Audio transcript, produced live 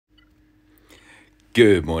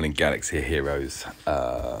Good morning, Galaxy Heroes.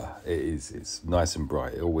 It's nice and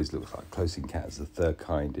bright. It always looks like Close Encounters of the Third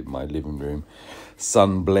Kind in my living room.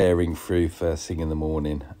 Sun blaring through first thing in the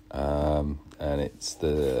morning. And it's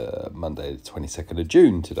the Monday, the 22nd of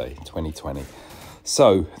June today, 2020.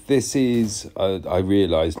 So this is, I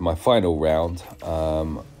realised, my final round.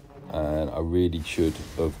 And I really should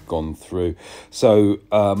have gone through. So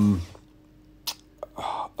I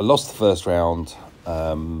lost the first round.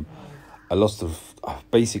 I lost the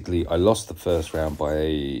first round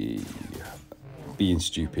by being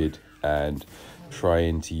stupid and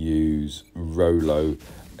trying to use Rolo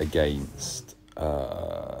against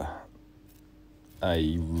a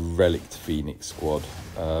Relict Phoenix squad.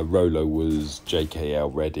 Rolo was JKL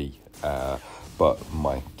ready, but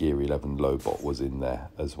my Gear 11 Lobot was in there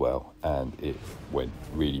as well, and it went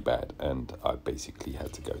really bad, and I basically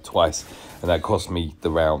had to go twice, and that cost me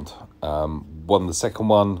the round. Won the second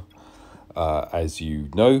one, as you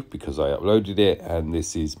know, because I uploaded it, and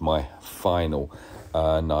this is my final.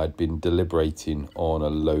 And I'd been deliberating on a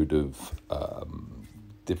load of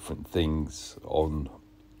different things on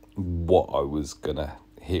what I was gonna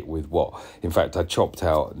hit with what. In fact, I chopped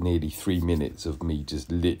out nearly 3 minutes of me just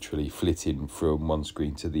literally flitting from one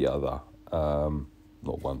screen to the other,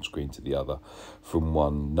 not one screen to the other, from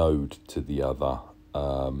one node to the other,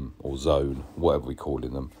 or zone, whatever we're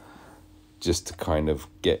calling them, just to kind of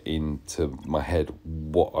get into my head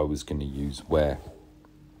what I was going to use where.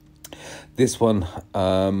 This one,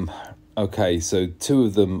 okay, so two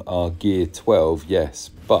of them are Gear 12, yes,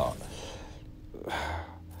 but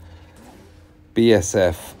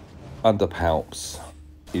BSF under Palps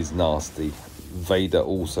is nasty. Vader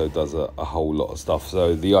also does a whole lot of stuff.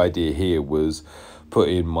 So the idea here was put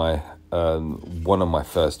in my one of my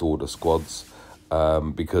first order squads,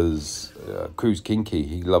 because Crew's kinky.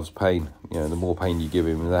 He loves pain. You know, the more pain you give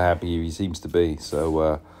him, the happier he seems to be.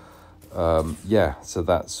 So yeah, so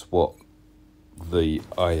that's what the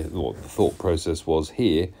thought process was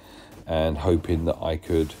here, and hoping that I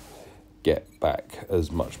could get back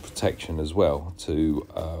as much protection as well to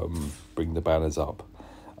bring the banners up.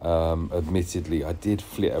 Admittedly, I did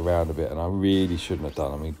flit around a bit, and I really shouldn't have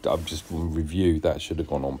done. I mean, I'm just on review. That should have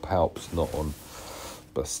gone on Palps, not on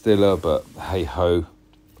Bastilla, but hey ho.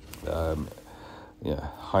 Yeah,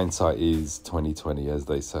 hindsight is 2020, as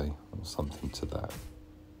they say, or something to that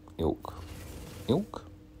ilk.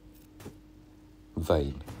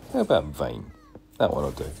 Vein. How about vein? That one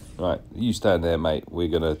I'll do. Right, you stand there, mate. We're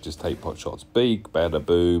gonna just take pot shots. Big banner,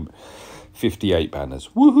 boom. 58 banners.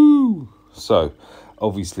 Woohoo! So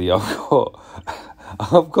obviously I've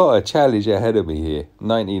got a challenge ahead of me here.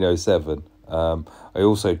 1907. I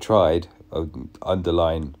also tried,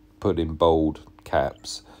 underline, put in bold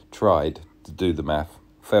caps, tried to do the math,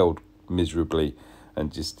 failed miserably,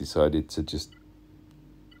 and just decided to just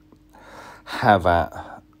have at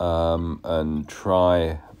and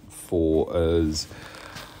try for as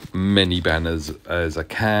many banners as I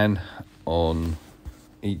can on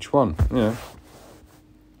each one. You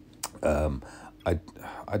know,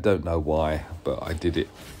 I don't know why, but I did it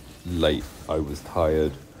late. I was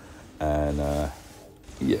tired, and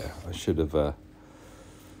yeah, I should have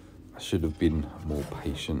been more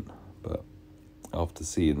patient. But after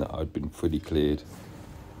seeing that I'd been fully cleared,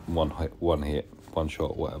 one hit, one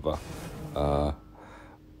shot, whatever, I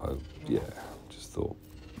just thought,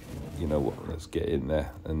 you know what, let's get in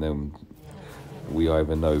there, and then we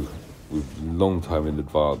either know with long time in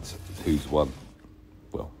advance who's won.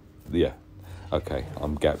 Well, yeah, okay,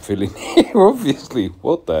 I'm gap filling here, obviously.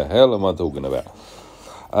 What the hell am I talking about?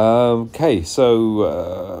 Okay,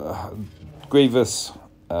 so Grievous,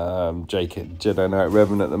 Jedi Knight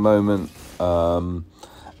Revan at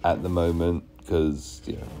the moment, because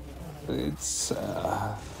you know, it's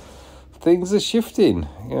things are shifting.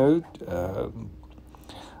 You know,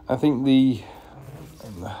 I think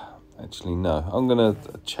actually no, I'm gonna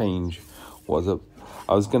change what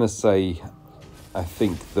I was gonna say. I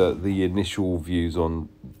think that the initial views on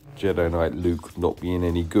Jedi Knight Luke not being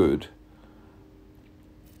any good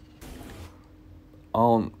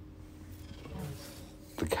aren't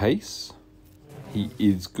the case. He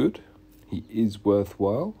is good. He is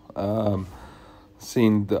worthwhile.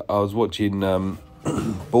 Seeing that I was watching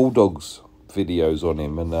Bulldog's videos on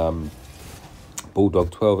him, and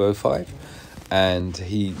Bulldog 1205, and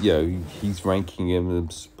he's ranking him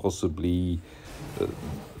as possibly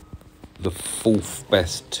the fourth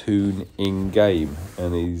best toon in game,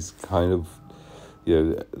 and he's kind of,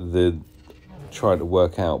 you know, trying to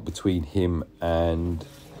work out between him and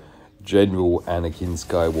General Anakin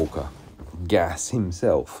Skywalker, Gas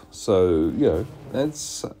himself. So you know,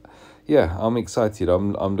 that's yeah, I'm excited.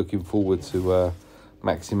 I'm looking forward to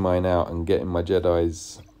maxing mine out and getting my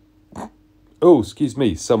Jedis. Oh, excuse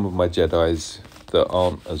me, some of my Jedis that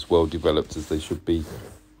aren't as well developed as they should be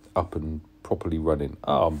up and properly running.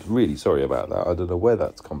 Oh, I'm really sorry about that. I don't know where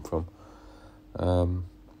that's come from.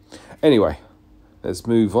 Anyway, let's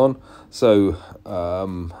move on. So,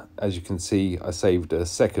 as you can see, I saved a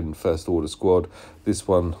second first order squad. This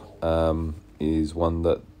one is one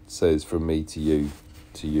that says from me to you,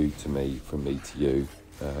 to you to me, from me to you.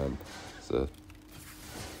 It's a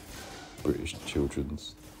British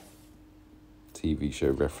children's TV show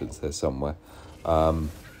reference there somewhere.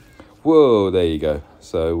 Whoa, there you go.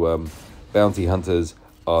 So bounty hunters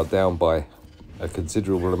are down by a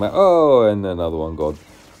considerable amount. Oh, and another one gone.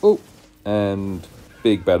 Oh, and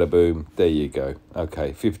big bada boom. There you go.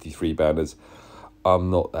 Okay, 53 banners. I'm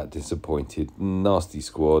not that disappointed. Nasty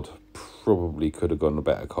squad. Probably could have gone a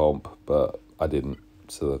better comp, but I didn't.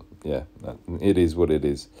 So yeah, it is what it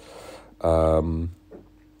is. So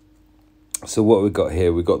what we've got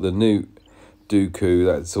here, we've got the new Dooku.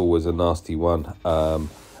 That's always a nasty one.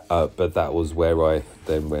 But that was where I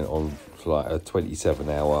then went on for like a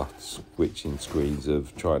 27-hour switching screens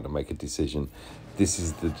of trying to make a decision. This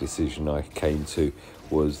is the decision I came to,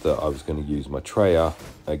 was that I was going to use my Treya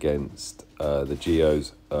against the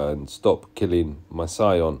Geos and stop killing my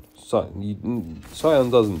Scion. Scion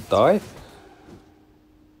doesn't die?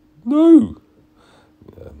 No!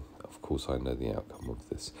 Of course I know the outcome of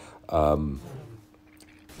this.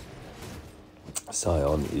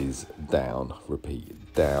 Scion is down,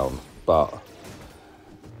 repeat, down, but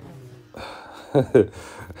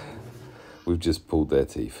we've just pulled their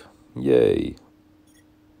teeth. Yay.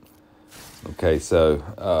 Okay, so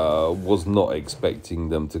was not expecting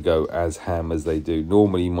them to go as ham as they do.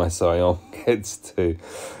 Normally my Scion gets to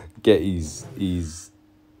get his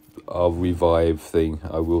revive thing,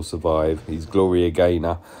 I will survive, his Gloria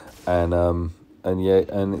Gainer, and yeah,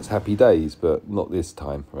 and it's happy days, but not this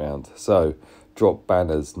time around. So drop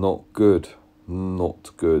banners, not good, not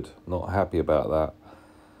happy about that.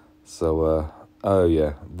 So oh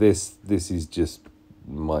yeah, this is just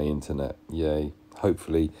my internet. Yay.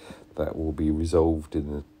 Hopefully that will be resolved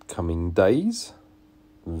in the coming days.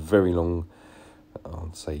 Very long,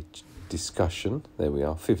 I'll say, discussion. There we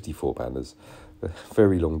are, 54 banners. A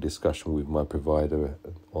very long discussion with my provider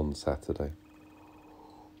on Saturday.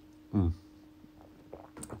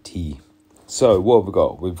 Tea. So what have we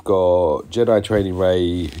got? We've got Jedi Training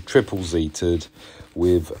Ray triple zeted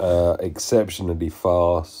with exceptionally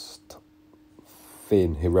fast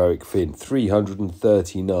Finn, heroic Finn,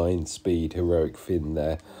 339 speed heroic Finn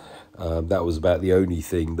there. That was about the only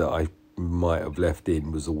thing that I might have left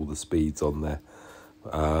in, was all the speeds on there.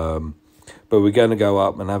 But we're going to go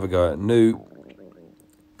up and have a go at Newt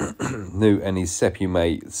and his Seppu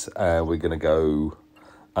mates. We're going to go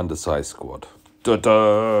undersized squad.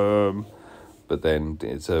 Da-da! But then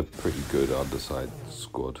it's a pretty good undersized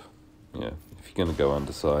squad. Yeah, if you're going to go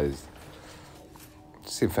undersized,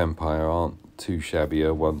 Sith Empire aren't too shabby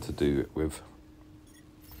a one to do it with.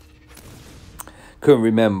 Couldn't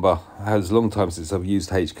remember, it was a long time since I've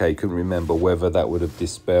used HK, couldn't remember whether that would have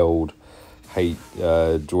dispelled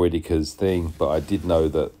Droidica's thing, but I did know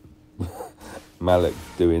that Malak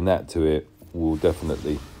doing that to it will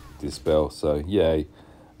definitely dispel, so yay.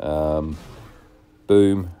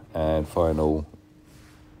 Boom, and final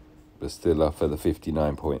Bastilla for the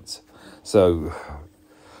 59 points. So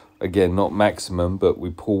again, not maximum, but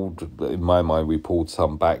we pulled, in my mind, we pulled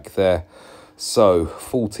some back there. So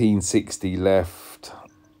 1460 left,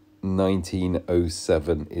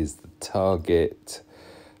 1907 is the target.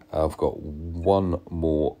 I've got one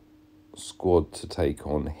more squad to take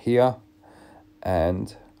on here,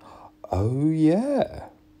 and oh yeah,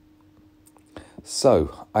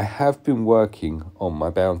 so I have been working on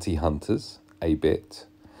my bounty hunters a bit.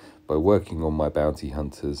 By working on my bounty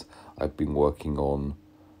hunters, I've been working on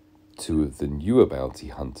two of the newer bounty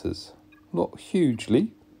hunters, not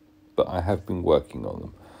hugely, but I have been working on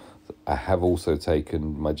them. I have also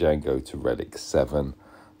taken my Django to Relic 7.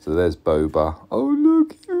 So there's Boba. Oh,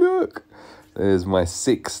 look. There's my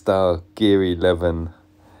 6-star Gear 11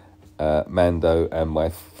 Mando and my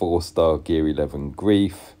 4-star Gear 11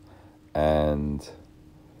 Grief. And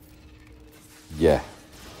yeah.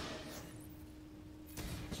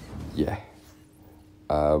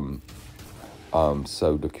 I'm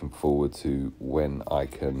so looking forward to when I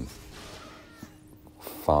can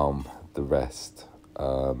farm the rest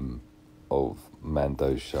of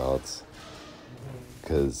Mando's shards,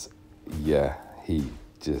 because yeah, he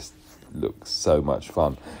just looks so much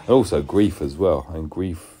fun. And also Grief as well, and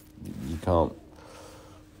Grief, you can't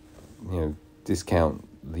discount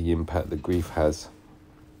the impact that Grief has.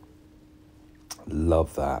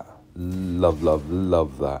 Love that. Love, love,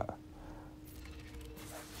 love that.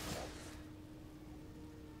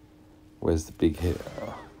 Where's the big hit?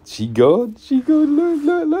 Oh, she gone. She gone. Look,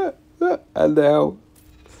 look, look, look. And now.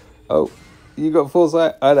 Oh, you got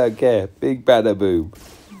foresight? I don't care. Big banner boom.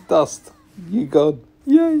 Dust. You gone.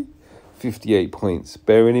 Yay. 58 points.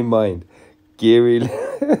 Bearing in mind, Geary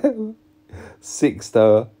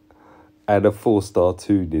 6-star and a 4-star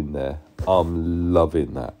tune in there. I'm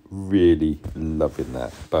loving that. Really loving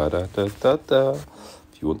that. Ba-da-da-da-da.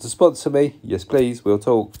 If you want to sponsor me, yes please, we'll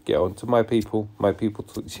talk. Get on to my people. My people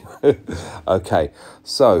talk to you. Okay,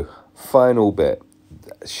 so final bit.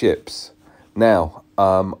 Ships. Now,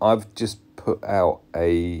 I've just put out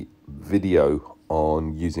a video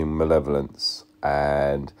on using malevolence,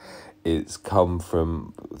 and it's come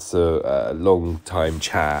from a long time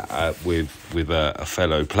chat with a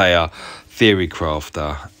fellow player, theory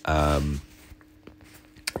crafter,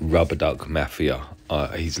 Rubber Duck Mafia.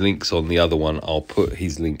 His link's on the other one. I'll put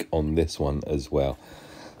his link on this one as well.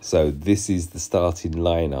 So this is the starting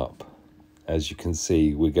lineup. As you can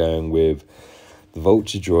see, we're going with the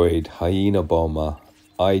Vulture Droid, Hyena Bomber,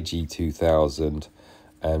 IG-2000,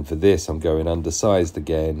 and for this I'm going undersized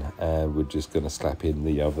again, and we're just going to slap in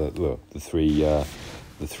the other, well, the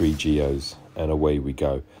three Geos, and away we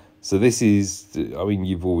go. So this is, I mean,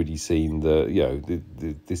 you've already seen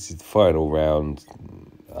this is the final round.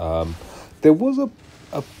 There was a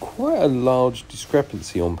quite a large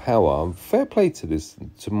discrepancy on power. Fair play to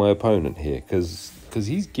my opponent here, because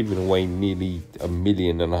he's giving away nearly 1.5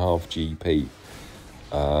 million GP.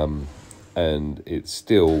 And it's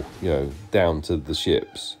still, down to the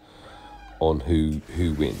ships on who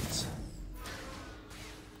wins.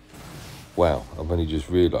 Wow, I've only just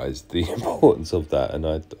realised the importance of that, and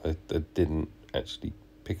I didn't actually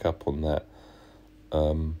pick up on that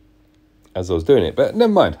as I was doing it. But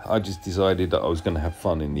never mind, I just decided that I was going to have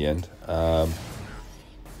fun in the end.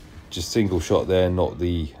 Just single shot there, not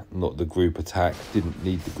the group attack. Didn't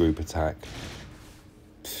need the group attack.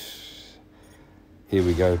 Here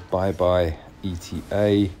we go, bye-bye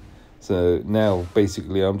ETA. So now,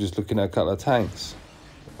 basically, I'm just looking at a couple of tanks.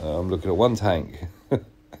 I'm looking at one tank.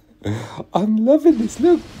 I'm loving this.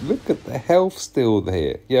 Look at the health still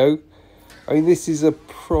there, I mean, this is a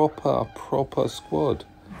proper squad.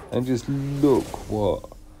 And just look what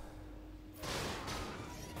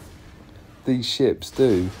these ships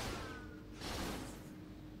do.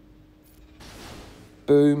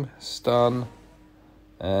 Boom, stun,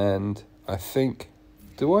 and I think...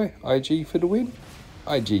 Do I? IG for the win?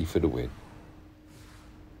 IG for the win.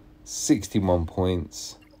 61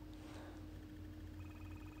 points.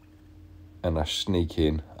 And I sneak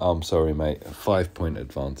in. I'm sorry, mate. A 5-point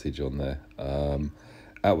advantage on there.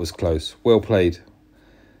 That was close. Well played.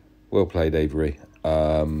 Well played, Avery.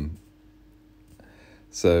 And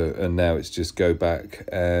now it's just go back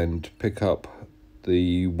and pick up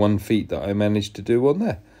the one feat that I managed to do on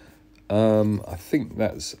there. I think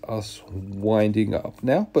that's us winding up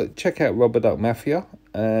now, but check out Rubber Duck Mafia,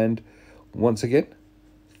 and once again,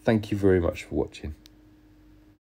 thank you very much for watching.